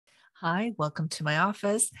Hi, welcome to my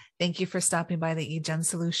office. Thank you for stopping by the eGen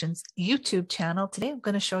Solutions YouTube channel. Today, I'm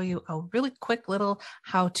going to show you a really quick little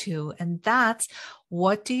how-to, and that's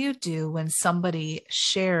what do you do when somebody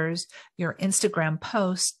shares your Instagram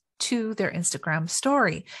post to their Instagram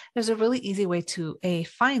story? There's a really easy way to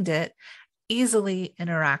find it, easily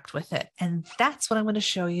interact with it, and that's what I'm going to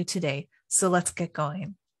show you today. So let's get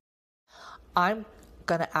going. I'm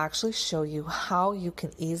going to actually show you how you can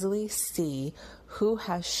easily see who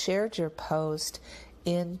has shared your post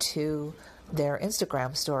into their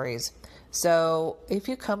Instagram stories. So if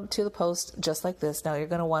you come to the post just like this, now you're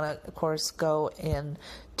going to want to, of course, go in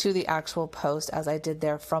to the actual post as I did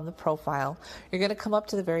there from the profile. You're going to come up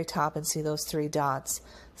to the very top and see those three dots.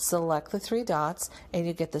 Select the three dots and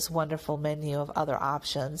you get this wonderful menu of other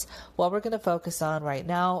options. What we're going to focus on right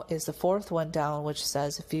now is the fourth one down, which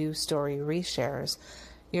says View Story Reshares.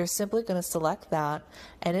 You're simply going to select that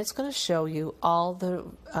and it's going to show you all the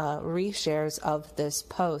reshares of this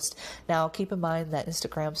post. Now keep in mind that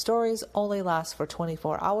Instagram stories only last for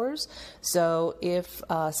 24 hours. So if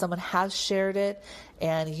someone has shared it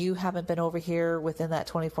and you haven't been over here within that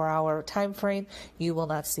 24-hour time frame, you will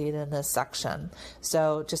not see it in this section.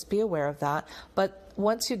 So just be aware of that. But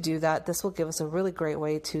once you do that, this will give us a really great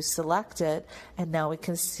way to select it, and now we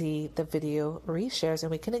can see the video reshares and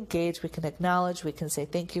we can engage, we can acknowledge, we can say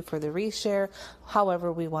thank you for the reshare,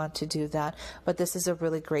 however we want to do that. But this is a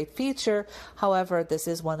really great feature. However, this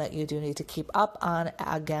is one that you do need to keep up on,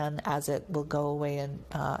 again, as it will go away and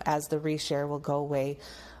as the reshare will go away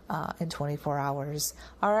in 24 hours.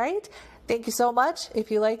 All right. Thank you so much. If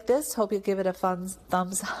you like this, hope you give it a fun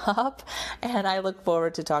thumbs up, and I look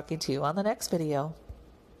forward to talking to you on the next video.